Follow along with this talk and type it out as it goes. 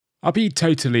I'll be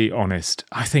totally honest.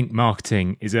 I think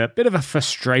marketing is a bit of a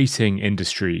frustrating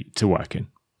industry to work in.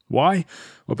 Why?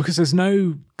 Well, because there's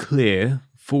no clear,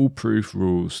 foolproof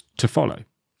rules to follow.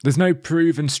 There's no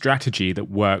proven strategy that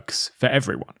works for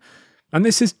everyone. And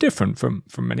this is different from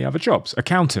many other jobs.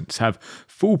 Accountants have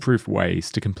foolproof ways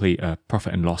to complete a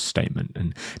profit and loss statement,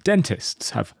 and dentists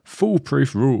have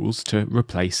foolproof rules to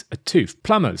replace a tooth.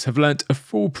 Plumbers have learnt a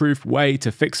foolproof way to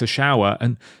fix a shower,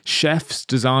 and chefs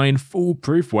design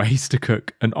foolproof ways to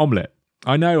cook an omelette.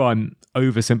 I know I'm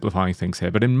oversimplifying things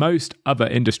here, but in most other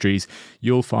industries,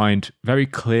 you'll find very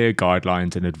clear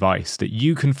guidelines and advice that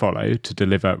you can follow to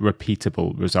deliver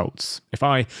repeatable results. If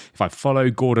I follow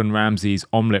Gordon Ramsay's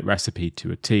omelette recipe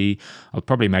to a T, I'll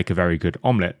probably make a very good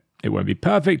omelette. It won't be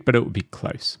perfect, but it will be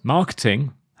close.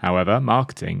 Marketing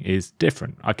is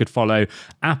different. I could follow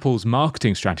Apple's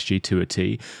marketing strategy to a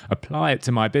T, apply it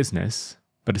to my business,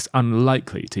 but it's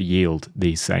unlikely to yield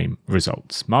these same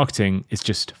results. Marketing is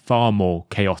just far more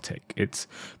chaotic. It's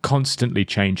constantly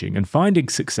changing, and finding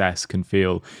success can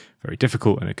feel very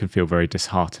difficult and it can feel very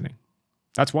disheartening.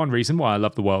 That's one reason why I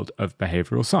love the world of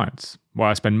behavioral science, why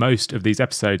I spend most of these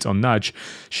episodes on Nudge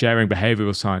sharing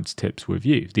behavioral science tips with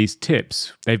you. These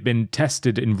tips, they've been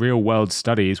tested in real-world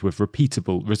studies with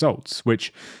repeatable results,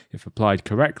 which, if applied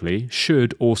correctly,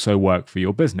 should also work for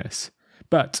your business.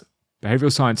 But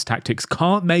behavioral science tactics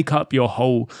can't make up your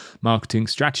whole marketing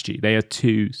strategy. They are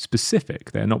too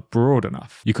specific. They're not broad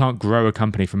enough. You can't grow a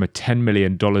company from a $10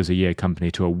 million a year company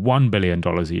to a $1 billion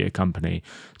a year company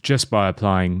just by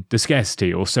applying the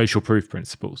scarcity or social proof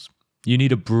principles. You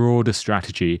need a broader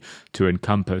strategy to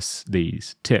encompass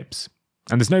these tips.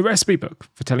 And there's no recipe book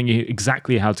for telling you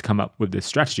exactly how to come up with this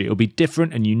strategy. It'll be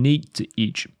different and unique to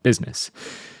each business.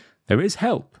 There is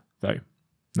help, though.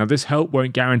 Now, this help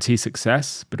won't guarantee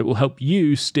success, but it will help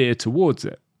you steer towards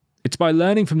it. It's by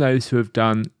learning from those who have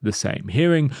done the same,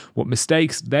 hearing what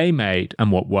mistakes they made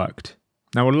and what worked.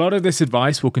 Now, a lot of this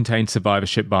advice will contain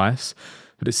survivorship bias,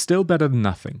 but it's still better than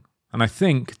nothing. And I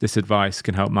think this advice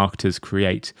can help marketers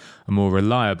create a more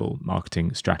reliable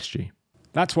marketing strategy.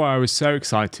 That's why I was so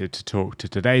excited to talk to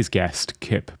today's guest,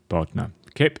 Kipp Bodnar.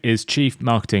 Kipp is Chief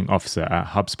Marketing Officer at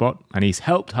HubSpot, and he's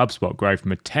helped HubSpot grow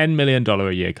from a $10 million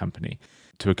a year company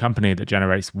to a company that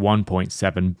generates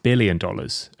 $1.7 billion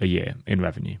a year in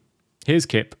revenue. Here's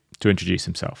Kipp to introduce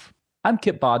himself. I'm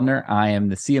Kipp Bodnar. I am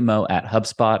the CMO at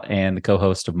HubSpot and the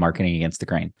co-host of Marketing Against the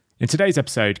Grain. In today's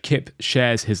episode, Kipp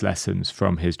shares his lessons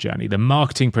from his journey, the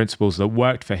marketing principles that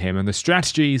worked for him and the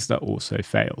strategies that also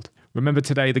failed. Remember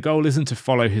today, the goal isn't to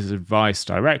follow his advice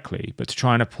directly, but to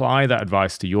try and apply that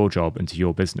advice to your job and to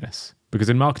your business. Because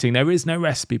in marketing, there is no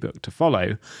recipe book to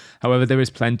follow. However, there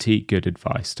is plenty good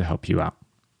advice to help you out.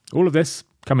 All of this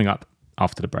coming up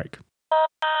after the break.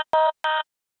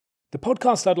 The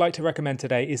podcast I'd like to recommend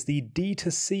today is the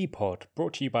D2C Pod,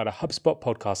 brought to you by the HubSpot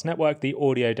Podcast Network, the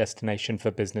audio destination for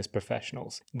business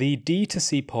professionals. The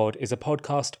D2C Pod is a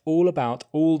podcast all about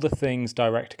all the things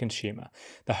direct to consumer.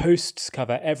 The hosts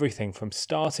cover everything from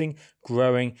starting,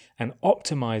 growing, and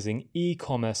optimizing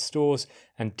e-commerce stores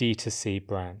and D2C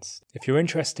brands. If you're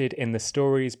interested in the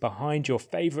stories behind your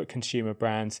favorite consumer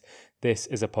brands, this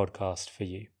is a podcast for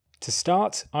you. To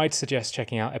start, I'd suggest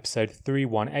checking out episode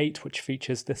 318, which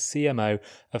features the CMO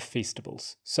of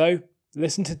Feastables. So,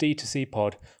 listen to D2C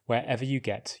Pod wherever you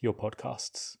get your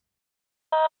podcasts.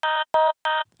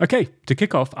 Okay, to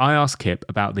kick off, I asked Kipp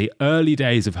about the early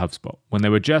days of HubSpot, when they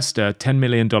were just a $10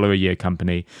 million a year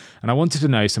company, and I wanted to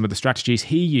know some of the strategies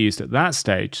he used at that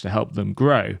stage to help them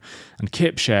grow, and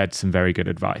Kipp shared some very good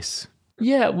advice.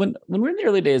 Yeah, when we're in the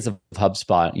early days of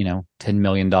HubSpot, $10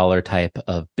 million type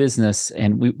of business,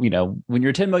 and when you're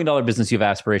a $10 million business, you have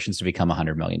aspirations to become a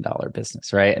 $100 million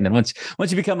business, right? And then once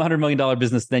you become a $100 million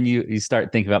business, then you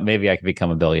start thinking about maybe I could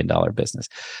become a $1 billion business.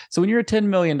 So when you're a $10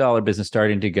 million business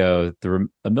starting to go through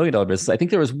a $1 million business, I think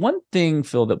there was one thing,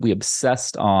 Phil, that we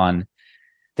obsessed on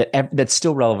that's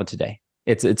still relevant today.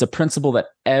 It's a principle that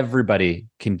everybody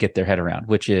can get their head around,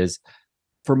 which is,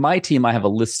 for my team, I have a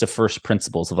list of first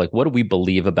principles of what do we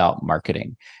believe about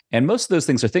marketing? And most of those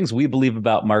things are things we believe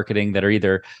about marketing that are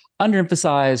either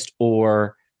underemphasized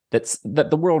or that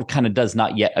the world kind of does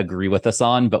not yet agree with us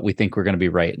on, but we think we're going to be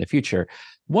right in the future.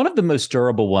 One of the most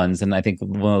durable ones, and I think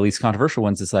one of the least controversial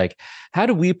ones, is how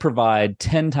do we provide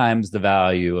 10 times the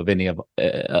value of any of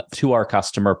to our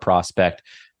customer prospect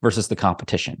versus the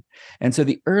competition? And so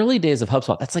the early days of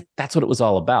HubSpot, that's what it was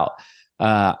all about.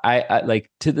 I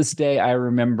to this day, I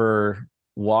remember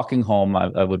walking home.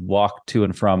 I would walk to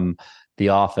and from the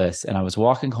office, and I was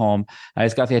walking home. I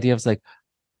just got the idea. I was like,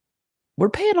 we're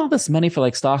paying all this money for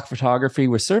stock photography.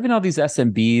 We're serving all these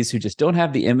SMBs who just don't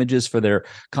have the images for their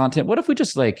content. What if we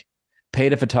just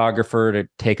paid a photographer to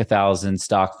take 1,000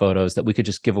 stock photos that we could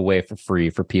just give away for free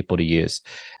for people to use.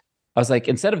 I was like,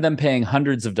 instead of them paying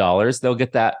hundreds of dollars, they'll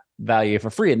get that value for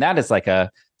free. And that is like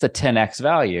it's a 10x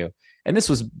value. And this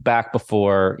was back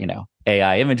before,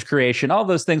 AI image creation, all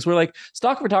those things were like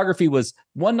stock photography was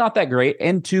one, not that great,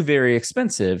 and two, very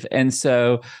expensive. And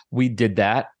so we did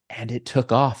that and it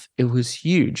took off. It was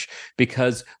huge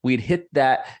because we'd hit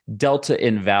that delta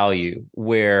in value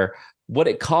where what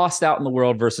it cost out in the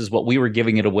world versus what we were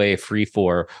giving it away free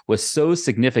for was so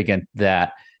significant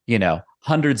that,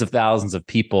 hundreds of thousands of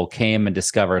people came and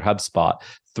discovered HubSpot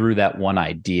through that one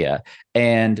idea.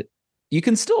 And you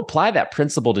can still apply that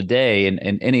principle today in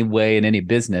any way, in any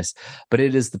business, but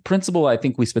it is the principle I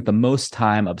think we spent the most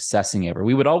time obsessing over.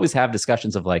 We would always have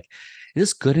discussions of like, is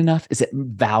this good enough? Is it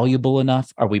valuable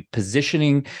enough? Are we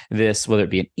positioning this, whether it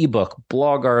be an ebook,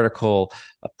 blog article,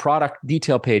 a product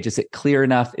detail page? Is it clear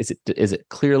enough? Is it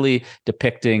clearly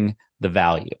depicting the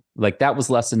value? Like that was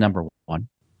lesson number one.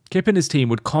 Kipp and his team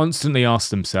would constantly ask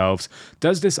themselves,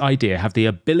 does this idea have the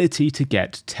ability to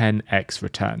get 10x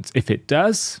returns? If it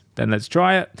does, then let's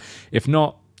try it. If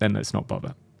not, then let's not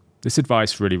bother. This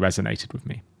advice really resonated with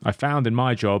me. I found in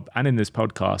my job and in this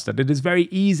podcast that it is very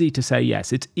easy to say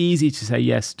yes. It's easy to say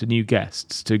yes to new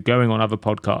guests, to going on other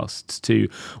podcasts, to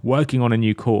working on a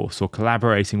new course or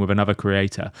collaborating with another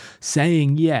creator.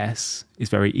 Saying yes is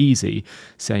very easy.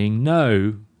 Saying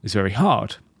no is very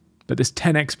hard. But this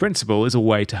 10x principle is a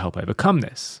way to help overcome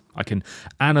this. I can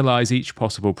analyze each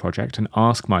possible project and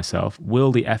ask myself,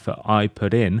 will the effort I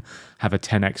put in have a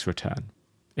 10x return?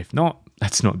 If not,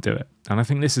 let's not do it. And I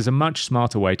think this is a much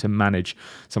smarter way to manage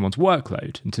someone's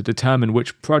workload and to determine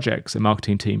which projects a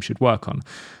marketing team should work on.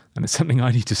 And it's something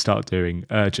I need to start doing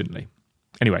urgently.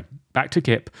 Anyway, back to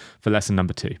Kipp for lesson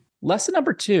number 2. Lesson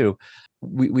number 2,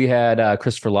 we had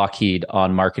Christopher Lockheed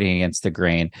on Marketing Against the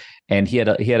Grain, and he had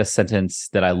a sentence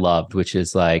that I loved, which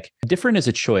is like, different is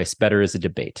a choice, better is a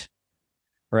debate.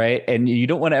 Right. And you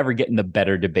don't want to ever get in the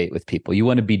better debate with people. You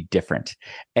want to be different.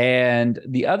 And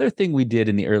the other thing we did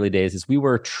in the early days is we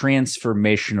were a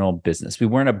transformational business. We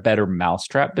weren't a better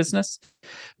mousetrap business.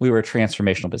 We were a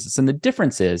transformational business. And the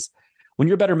difference is when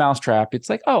you're a better mousetrap, it's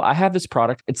like, oh, I have this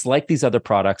product. It's like these other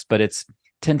products, but it's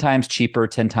 10 times cheaper,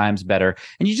 10 times better.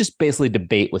 And you just basically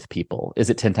debate with people. Is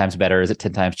it 10 times better? Is it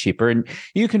 10 times cheaper? And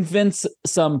you convince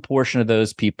some portion of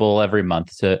those people every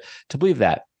month to believe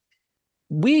that.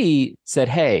 We said,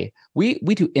 hey, we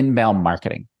do inbound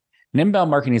marketing. And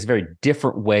inbound marketing is a very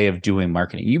different way of doing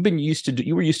marketing. You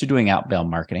were used to doing outbound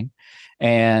marketing,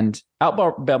 and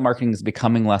outbound marketing is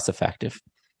becoming less effective.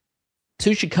 So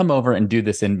you should come over and do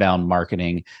this inbound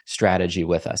marketing strategy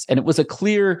with us. And it was a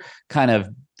clear kind of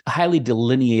highly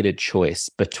delineated choice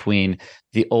between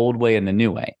the old way and the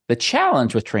new way. The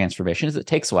challenge with transformation is it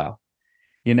takes a while.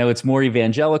 It's more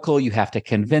evangelical. You have to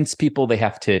convince people. They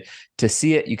have to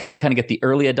see it. You kind of get the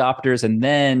early adopters, and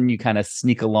then you kind of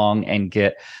sneak along and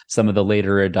get some of the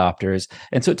later adopters.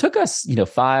 And so it took us,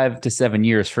 5 to 7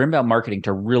 years for inbound marketing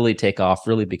to really take off,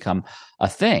 really become a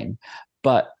thing.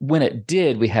 But when it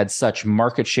did, we had such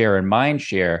market share and mind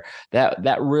share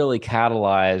that really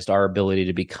catalyzed our ability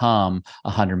to become a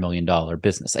 $100 million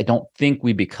business. I don't think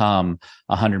we become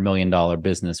a $100 million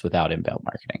business without inbound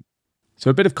marketing. So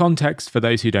a bit of context for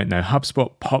those who don't know,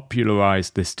 HubSpot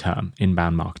popularized this term,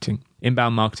 inbound marketing.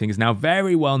 Inbound marketing is now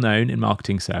very well known in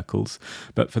marketing circles,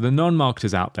 but for the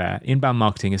non-marketers out there, inbound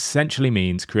marketing essentially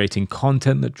means creating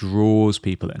content that draws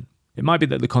people in. It might be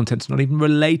that the content's not even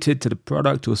related to the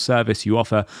product or service you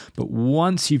offer, but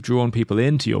once you've drawn people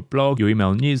into your blog, your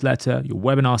email newsletter, your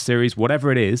webinar series,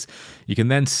 whatever it is, you can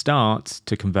then start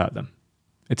to convert them.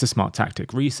 It's a smart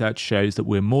tactic. Research shows that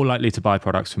we're more likely to buy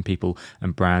products from people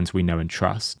and brands we know and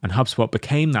trust, and HubSpot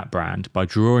became that brand by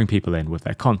drawing people in with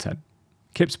their content.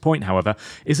 Kipp's point, however,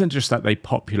 isn't just that they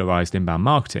popularized inbound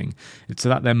marketing, it's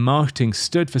that their marketing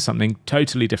stood for something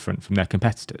totally different from their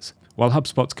competitors. While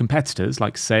HubSpot's competitors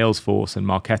like Salesforce and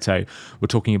Marketo were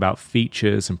talking about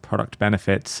features and product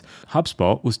benefits,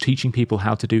 HubSpot was teaching people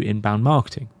how to do inbound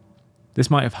marketing. This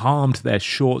might have harmed their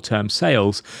short-term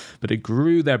sales, but it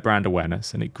grew their brand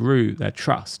awareness and it grew their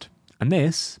trust. And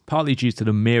this, partly due to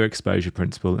the mere exposure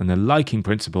principle and the liking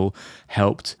principle,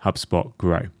 helped HubSpot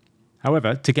grow.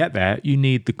 However, to get there, you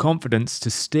need the confidence to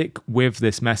stick with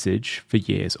this message for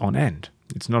years on end.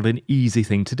 It's not an easy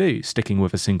thing to do, sticking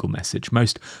with a single message.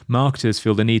 Most marketers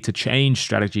feel the need to change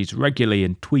strategies regularly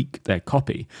and tweak their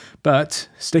copy, but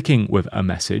sticking with a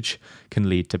message can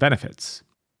lead to benefits.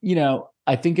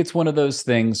 I think it's one of those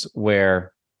things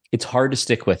where it's hard to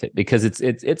stick with it because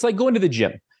it's like going to the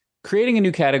gym. creating a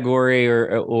new category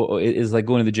or is like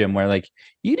going to the gym, where like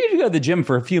you need to go to the gym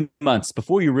for a few months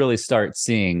before you really start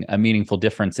seeing a meaningful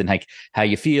difference in like how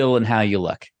you feel and how you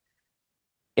look.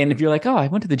 And if you're like, oh, I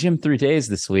went to the gym 3 days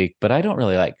this week, but I don't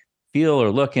really like feel or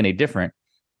look any different.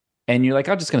 And you're like,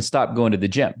 I'm just going to stop going to the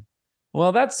gym.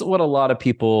 Well, that's what a lot of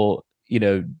people,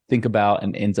 think about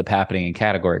and ends up happening in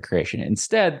category creation.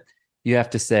 Instead, you have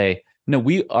to say, no,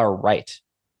 we are right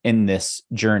in this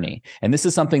journey. And this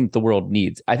is something the world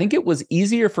needs. I think it was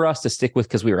easier for us to stick with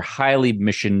because we were highly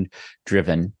mission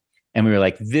driven. And we were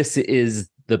like, this is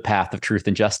the path of truth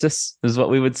and justice, is what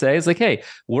we would say. It's like, hey,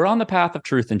 we're on the path of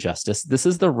truth and justice. This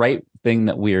is the right thing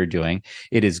that we are doing.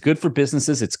 It is good for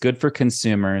businesses. It's good for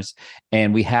consumers.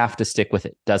 And we have to stick with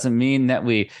it. Doesn't mean that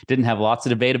we didn't have lots of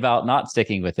debate about not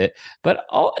sticking with it. But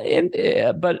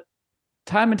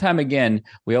time and time again,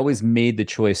 we always made the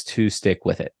choice to stick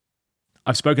with it.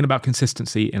 I've spoken about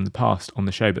consistency in the past on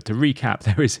the show, but to recap,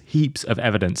 there is heaps of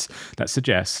evidence that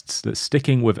suggests that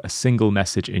sticking with a single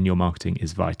message in your marketing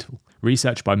is vital.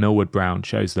 Research by Millward Brown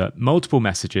shows that multiple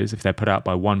messages, if they're put out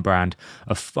by one brand,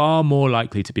 are far more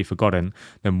likely to be forgotten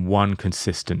than one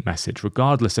consistent message,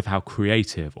 regardless of how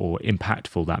creative or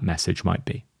impactful that message might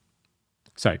be.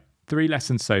 So, 3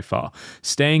 lessons so far.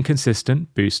 Staying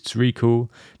consistent boosts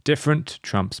recall, different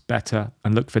trumps better,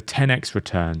 and look for 10x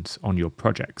returns on your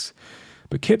projects.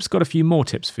 But Kipp's got a few more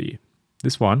tips for you.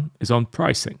 This one is on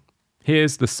pricing.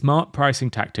 Here's the smart pricing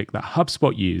tactic that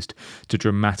HubSpot used to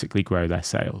dramatically grow their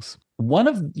sales. One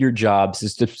of your jobs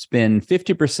is to spend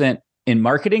 50% in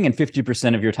marketing and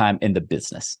 50% of your time in the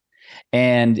business.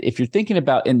 And if you're thinking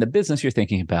about in the business, you're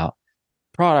thinking about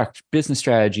product, business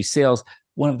strategy, sales.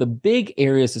 One of the big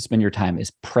areas to spend your time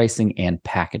is pricing and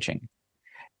packaging.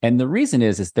 And the reason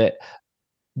is that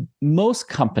most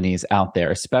companies out there,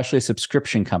 especially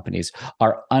subscription companies,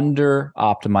 are under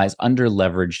optimized, under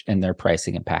leveraged in their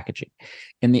pricing and packaging.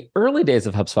 In the early days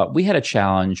of HubSpot, we had a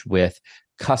challenge with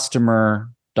customer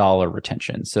dollar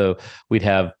retention. So we'd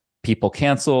have people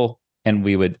cancel and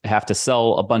we would have to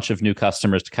sell a bunch of new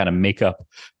customers to kind of make up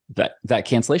that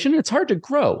cancellation. It's hard to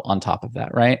grow on top of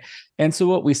that, right? And so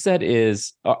what we said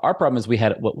is our problem is we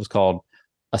had what was called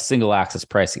a single access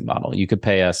pricing model. You could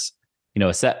pay us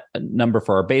a set number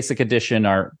for our basic edition,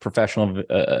 our professional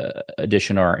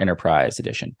edition, or our enterprise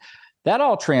edition. That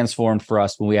all transformed for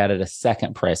us when we added a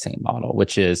second pricing model,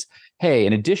 which is, hey,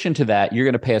 in addition to that, you're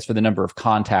going to pay us for the number of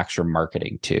contacts you're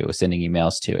marketing to, sending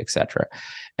emails to, et cetera.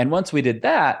 And once we did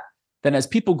that, then as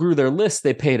people grew their lists,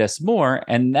 they paid us more,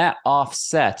 and that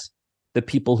offset the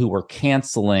people who were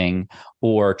canceling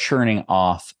or churning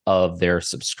off of their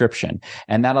subscription.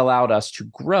 And that allowed us to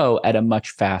grow at a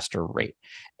much faster rate.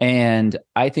 And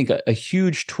I think a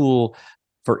huge tool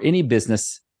for any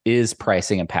business is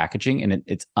pricing and packaging, and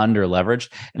it's under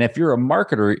leveraged. And if you're a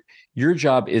marketer, your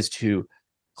job is to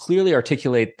clearly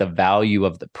articulate the value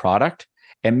of the product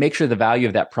and make sure the value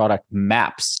of that product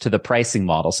maps to the pricing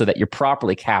model so that you're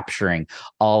properly capturing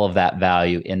all of that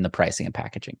value in the pricing and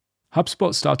packaging.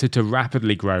 HubSpot started to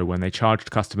rapidly grow when they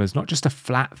charged customers not just a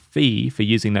flat fee for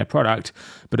using their product,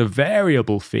 but a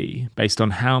variable fee based on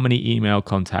how many email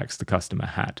contacts the customer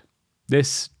had.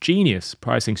 This genius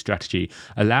pricing strategy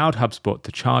allowed HubSpot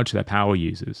to charge their power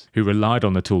users, who relied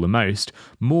on the tool the most,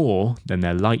 more than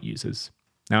their light users.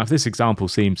 Now, if this example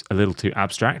seems a little too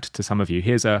abstract to some of you,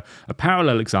 here's a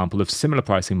parallel example of similar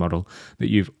pricing model that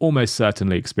you've almost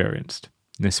certainly experienced.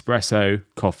 Nespresso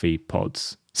coffee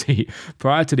pods. See,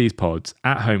 prior to these pods,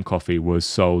 at-home coffee was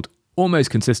sold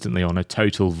almost consistently on a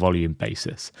total volume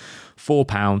basis.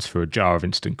 £4 for a jar of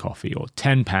instant coffee or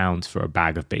 £10 for a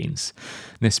bag of beans.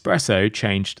 Nespresso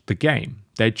changed the game.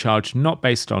 They'd charge not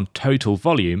based on total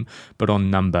volume, but on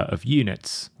number of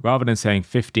units. Rather than saying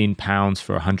 £15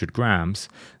 for 100 grams,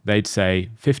 they'd say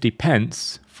 50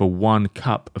 pence for 1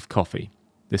 cup of coffee.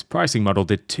 This pricing model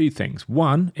did 2 things.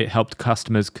 1, it helped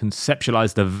customers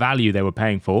conceptualize the value they were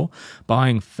paying for.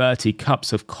 Buying 30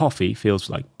 cups of coffee feels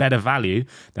like better value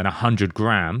than 100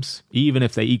 grams, even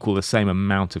if they equal the same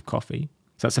amount of coffee.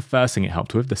 So that's the first thing it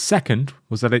helped with. The second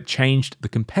was that it changed the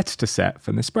competitor set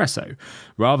for Nespresso.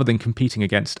 Rather than competing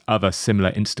against other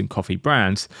similar instant coffee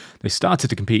brands, they started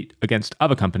to compete against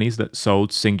other companies that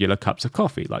sold singular cups of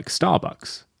coffee, like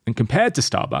Starbucks. And compared to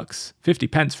Starbucks, 50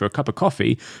 pence for a cup of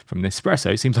coffee from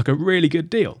Nespresso seems like a really good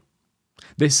deal.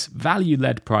 This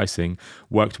value-led pricing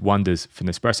worked wonders for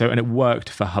Nespresso, and it worked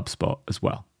for HubSpot as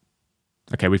well.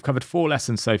 Okay, we've covered 4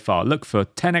 lessons so far. Look for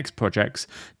 10x projects,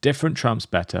 different trumps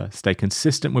better, stay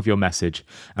consistent with your message,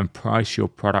 and price your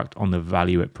product on the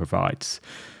value it provides.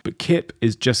 But Kipp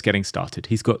is just getting started.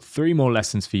 He's got 3 more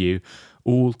lessons for you,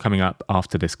 all coming up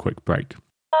after this quick break.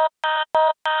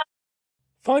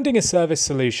 Finding a service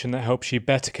solution that helps you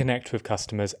better connect with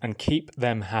customers and keep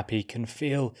them happy can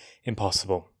feel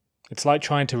impossible. It's like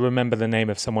trying to remember the name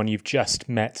of someone you've just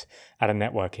met at a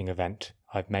networking event.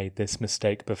 I've made this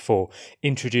mistake before,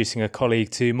 introducing a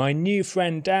colleague to my new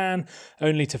friend Dan,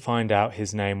 only to find out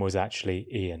his name was actually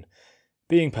Ian.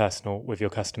 Being personal with your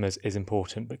customers is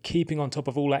important, but keeping on top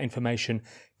of all that information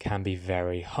can be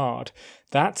very hard.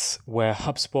 That's where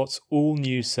HubSpot's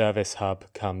all-new Service Hub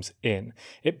comes in.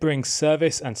 It brings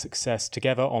service and success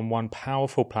together on one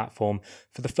powerful platform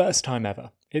for the first time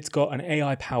ever. It's got an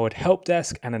AI-powered help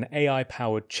desk and an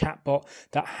AI-powered chatbot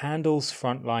that handles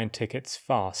frontline tickets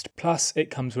fast. Plus,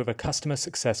 it comes with a customer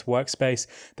success workspace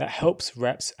that helps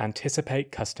reps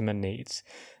anticipate customer needs.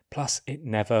 Plus, it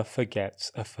never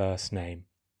forgets a first name.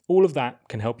 All of that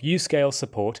can help you scale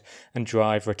support and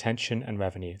drive retention and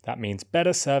revenue. That means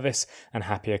better service and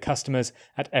happier customers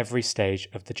at every stage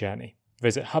of the journey.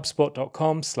 Visit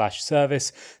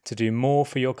HubSpot.com/service to do more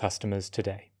for your customers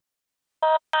today.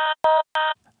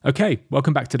 Okay,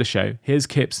 welcome back to the show. Here's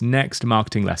Kipp's next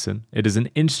marketing lesson. It is an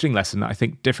interesting lesson that I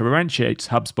think differentiates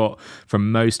HubSpot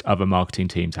from most other marketing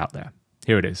teams out there.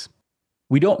 Here it is.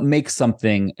 We don't make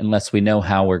something unless we know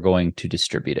how we're going to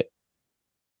distribute it.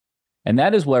 And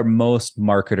that is where most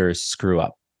marketers screw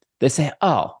up. They say,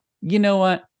 oh, you know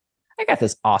what? I got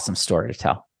this awesome story to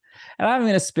tell. And I'm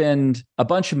going to spend a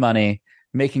bunch of money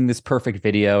making this perfect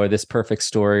video or this perfect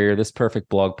story or this perfect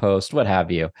blog post, what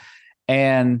have you.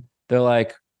 And they're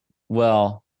like,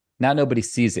 well, now nobody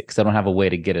sees it because I don't have a way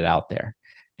to get it out there.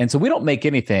 And so we don't make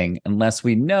anything unless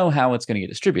we know how it's going to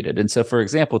get distributed. And so, for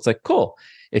example, it's like, cool.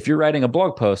 If you're writing a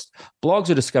blog post,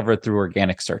 blogs are discovered through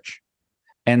organic search.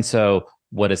 And so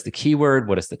what is the keyword?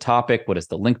 What is the topic? What is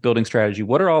the link building strategy?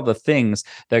 What are all the things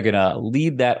that are going to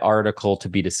lead that article to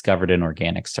be discovered in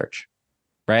organic search,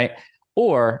 right?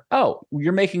 Or, oh,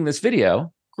 you're making this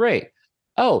video. Great.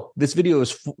 Oh, this video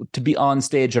is to be on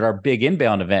stage at our big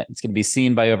inbound event. It's going to be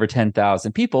seen by over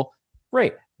 10,000 people.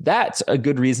 Great. That's a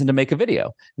good reason to make a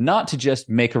video, not to just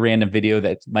make a random video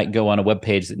that might go on a web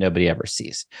page that nobody ever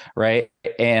sees, right?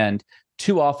 And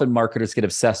too often marketers get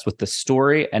obsessed with the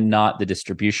story and not the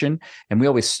distribution. And we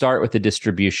always start with the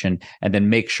distribution and then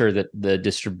make sure that the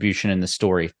distribution and the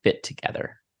story fit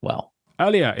together well.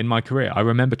 Earlier in my career, I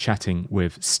remember chatting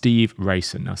with Steve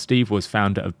Rayson. Now, Steve was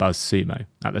founder of BuzzSumo.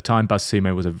 At the time,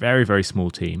 BuzzSumo was a very, very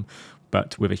small team,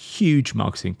 but with a huge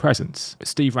marketing presence.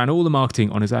 Steve ran all the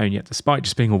marketing on his own, yet despite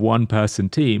just being a one-person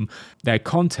team, their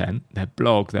content, their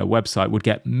blog, their website would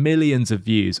get millions of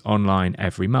views online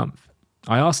every month.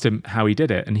 I asked him how he did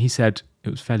it, and he said it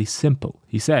was fairly simple.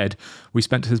 He said, we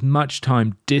spent as much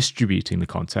time distributing the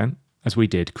content as we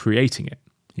did creating it.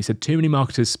 He said too many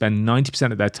marketers spend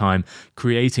 90% of their time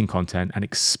creating content and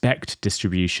expect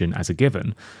distribution as a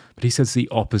given, but he says the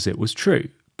opposite was true.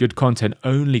 Good content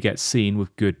only gets seen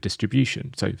with good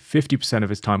distribution. So 50% of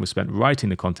his time was spent writing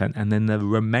the content, and then the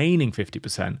remaining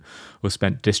 50% was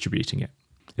spent distributing it.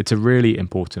 It's a really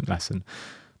important lesson.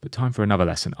 But time for another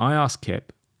lesson. I asked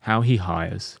Kipp how he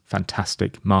hires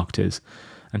fantastic marketers,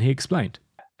 and he explained.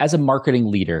 As a marketing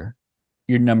leader,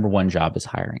 your number one job is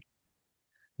hiring.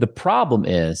 The problem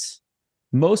is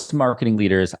most marketing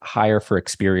leaders hire for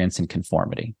experience and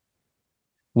conformity,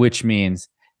 which means,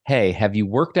 hey, have you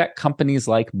worked at companies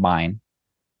like mine?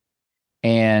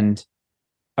 And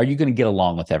are you going to get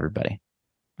along with everybody?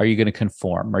 Are you going to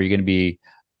conform? Are you going to be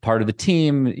part of the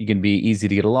team? Are you going to be easy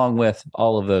to get along with?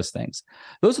 All of those things.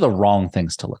 Those are the wrong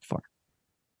things to look for.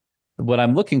 What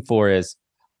I'm looking for is,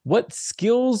 what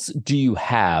skills do you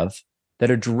have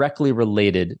that are directly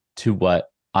related to what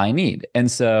I need?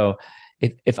 And so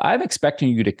if I'm expecting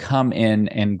you to come in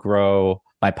and grow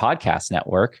my podcast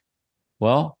network,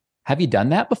 well, have you done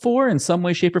that before in some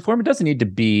way, shape, or form? It doesn't need to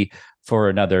be for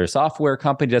another software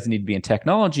company. It doesn't need to be in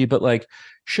technology, but like,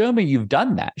 show me you've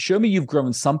done that. Show me you've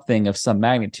grown something of some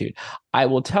magnitude. I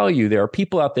will tell you, there are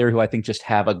people out there who I think just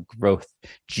have a growth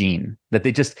gene, that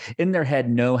they just in their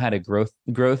head know how to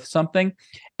grow something.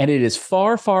 And it is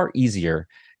far, far easier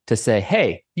to say,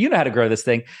 hey, you know how to grow this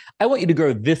thing. I want you to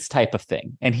grow this type of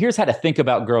thing. And here's how to think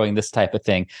about growing this type of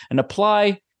thing, and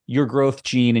apply your growth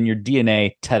gene and your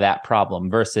DNA to that problem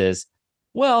versus,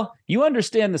 well, you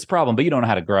understand this problem, but you don't know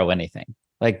how to grow anything.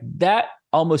 Like that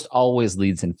almost always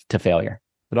leads to failure.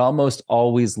 It almost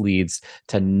always leads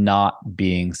to not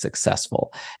being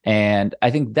successful. And I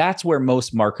think that's where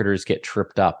most marketers get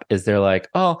tripped up, is they're like,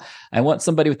 oh, I want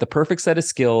somebody with the perfect set of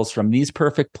skills from these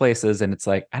perfect places. And it's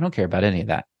like, I don't care about any of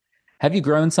that. Have you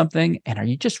grown something? And are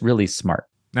you just really smart?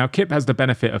 Now, Kipp has the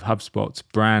benefit of HubSpot's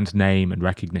brand name and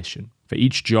recognition. For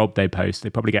each job they post, they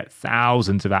probably get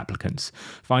thousands of applicants.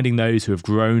 Finding those who have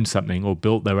grown something or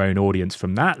built their own audience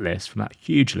from that list, from that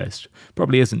huge list,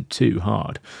 probably isn't too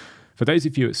hard. For those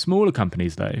of you at smaller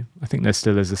companies, though, I think there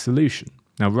still is a solution.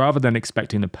 Now, rather than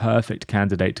expecting the perfect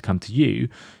candidate to come to you,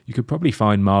 you could probably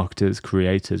find marketers,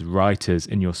 creators, writers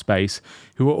in your space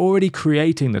who are already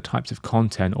creating the types of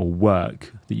content or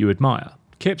work that you admire.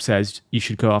 Kipp says you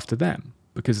should go after them,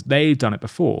 because they've done it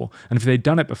before, and if they've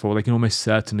done it before, they can almost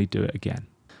certainly do it again.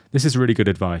 This is really good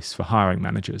advice for hiring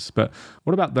managers, but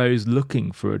what about those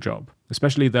looking for a job,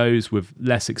 especially those with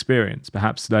less experience,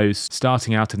 perhaps those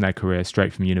starting out in their career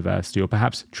straight from university, or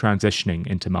perhaps transitioning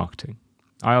into marketing?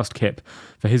 I asked Kipp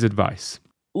for his advice.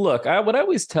 Look, what I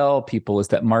always tell people is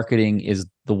that marketing is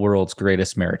the world's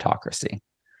greatest meritocracy.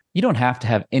 You don't have to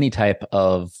have any type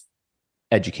of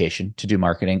education to do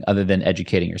marketing other than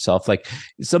educating yourself. Like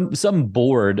some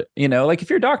board, like if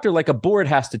you're a doctor, like a board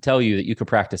has to tell you that you could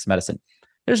practice medicine.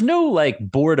 There's no like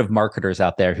board of marketers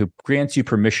out there who grants you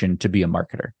permission to be a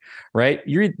marketer, right?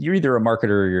 You're either a marketer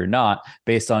or you're not,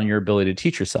 based on your ability to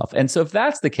teach yourself. And so if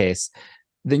that's the case,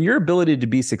 then your ability to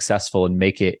be successful and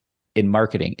make it in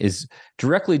marketing is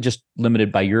directly just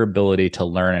limited by your ability to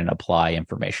learn and apply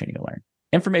information you learn.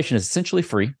 Information is essentially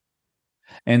free.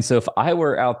 And so if I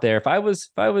were out there, if I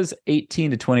was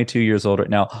 18 to 22 years old right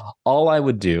now, all I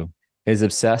would do is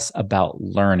obsess about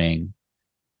learning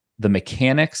the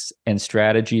mechanics and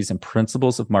strategies and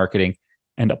principles of marketing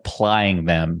and applying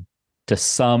them to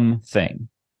something,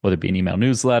 whether it be an email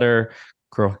newsletter,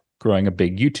 growing a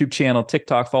big YouTube channel,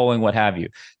 TikTok following, what have you.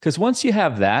 Because once you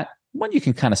have that, you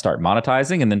can kind of start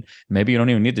monetizing, and then maybe you don't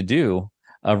even need to do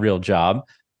a real job,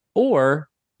 or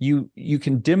you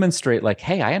can demonstrate like,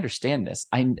 hey, I understand this.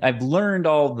 I've learned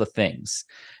all the things.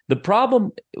 The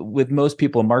problem with most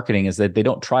people in marketing is that they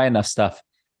don't try enough stuff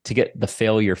to get the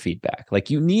failure feedback.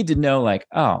 Like you need to know like,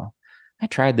 oh, I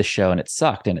tried the show and it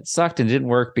sucked and it didn't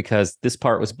work because this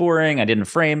part was boring. I didn't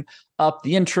frame up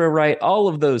the intro right. All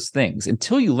of those things.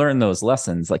 Until you learn those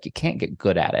lessons, like you can't get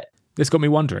good at it. This got me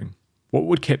wondering. What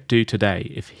would Kipp do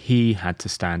today if he had to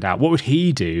stand out? What would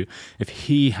he do if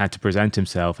he had to present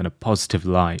himself in a positive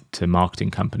light to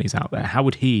marketing companies out there? How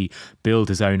would he build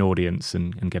his own audience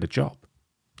and get a job?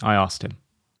 I asked him.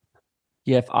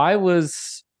 Yeah, if I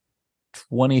was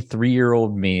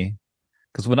 23-year-old me,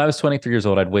 because when I was 23 years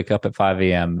old, I'd wake up at 5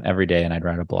 a.m. every day and I'd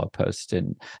write a blog post,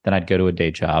 and then I'd go to a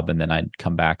day job, and then I'd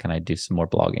come back and I'd do some more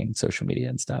blogging, social media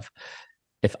and stuff.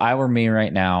 If I were me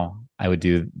right now, I would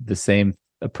do the same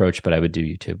approach, but I would do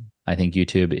YouTube. I think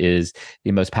YouTube is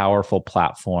the most powerful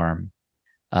platform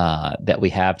that we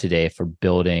have today for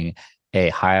building a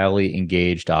highly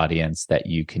engaged audience that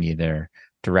you can either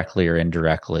directly or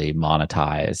indirectly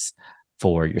monetize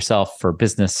for yourself, for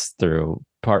business, through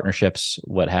partnerships,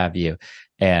 what have you.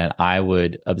 And I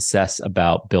would obsess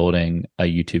about building a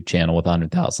YouTube channel with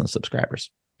 100,000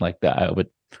 subscribers. Like that, I would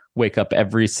wake up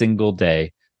every single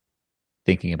day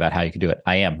thinking about how you can do it.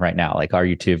 I am right now. Like our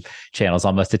YouTube channel is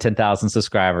almost to 10,000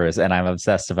 subscribers, and I'm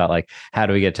obsessed about like, how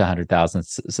do we get to 100,000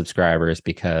 subscribers?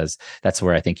 Because that's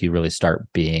where I think you really start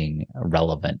being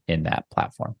relevant in that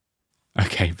platform.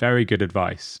 Okay, very good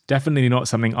advice. Definitely not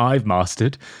something I've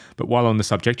mastered, but while on the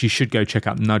subject, you should go check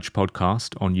out Nudge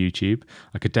Podcast on YouTube.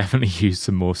 I could definitely use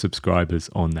some more subscribers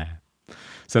on there.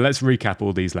 So let's recap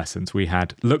all these lessons. We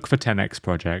had look for 10x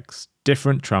projects,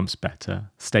 different trumps better,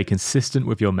 stay consistent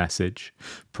with your message,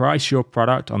 price your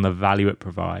product on the value it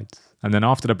provides. And then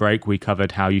after the break, we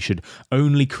covered how you should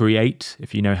only create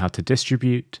if you know how to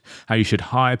distribute, how you should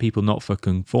hire people not for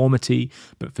conformity,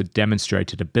 but for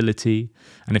demonstrated ability.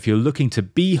 And if you're looking to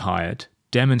be hired,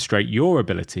 demonstrate your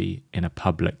ability in a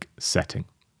public setting.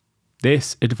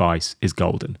 This advice is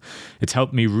golden. It's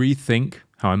helped me rethink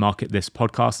how I market this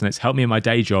podcast, and it's helped me in my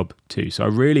day job too. So I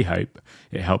really hope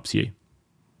it helps you.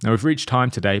 Now, we've reached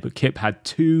time today, but Kipp had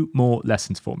 2 more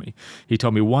lessons for me. He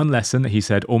told me one lesson that he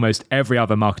said almost every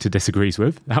other marketer disagrees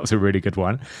with. That was a really good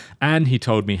one. And he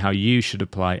told me how you should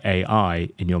apply AI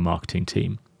in your marketing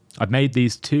team. I've made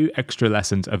these 2 extra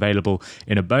lessons available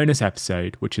in a bonus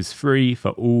episode, which is free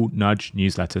for all Nudge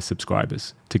newsletter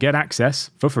subscribers. To get access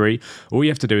for free, all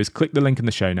you have to do is click the link in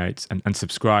the show notes and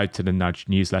subscribe to the Nudge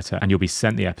newsletter, and you'll be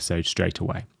sent the episode straight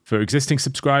away. For existing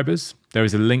subscribers, there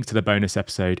is a link to the bonus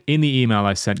episode in the email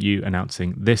I sent you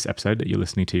announcing this episode that you're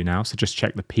listening to now. So just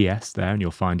check the PS there and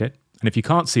you'll find it. And if you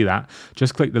can't see that,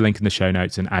 just click the link in the show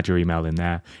notes and add your email in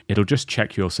there. It'll just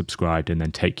check you're subscribed and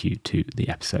then take you to the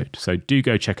episode. So do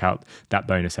go check out that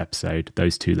bonus episode.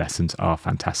 Those 2 lessons are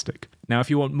fantastic. Now, if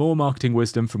you want more marketing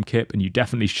wisdom from Kipp, and you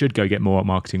definitely should go get more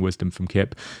marketing wisdom from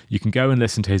Kipp, you can go and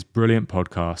listen to his brilliant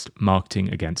podcast, Marketing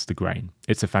Against the Grain.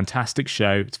 It's a fantastic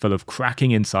show. It's full of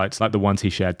cracking insights like the ones he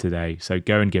shared today. So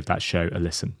go and give that show a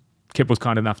listen. Kipp was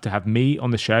kind enough to have me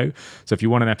on the show. So if you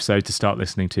want an episode to start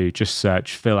listening to, just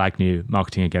search Phil Agnew,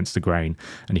 Marketing Against the Grain,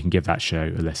 and you can give that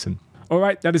show a listen. All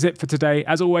right, that is it for today.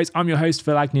 As always, I'm your host,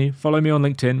 Phil Agnew. Follow me on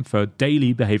LinkedIn for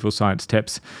daily behavioral science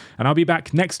tips, and I'll be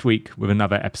back next week with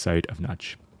another episode of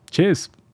Nudge. Cheers.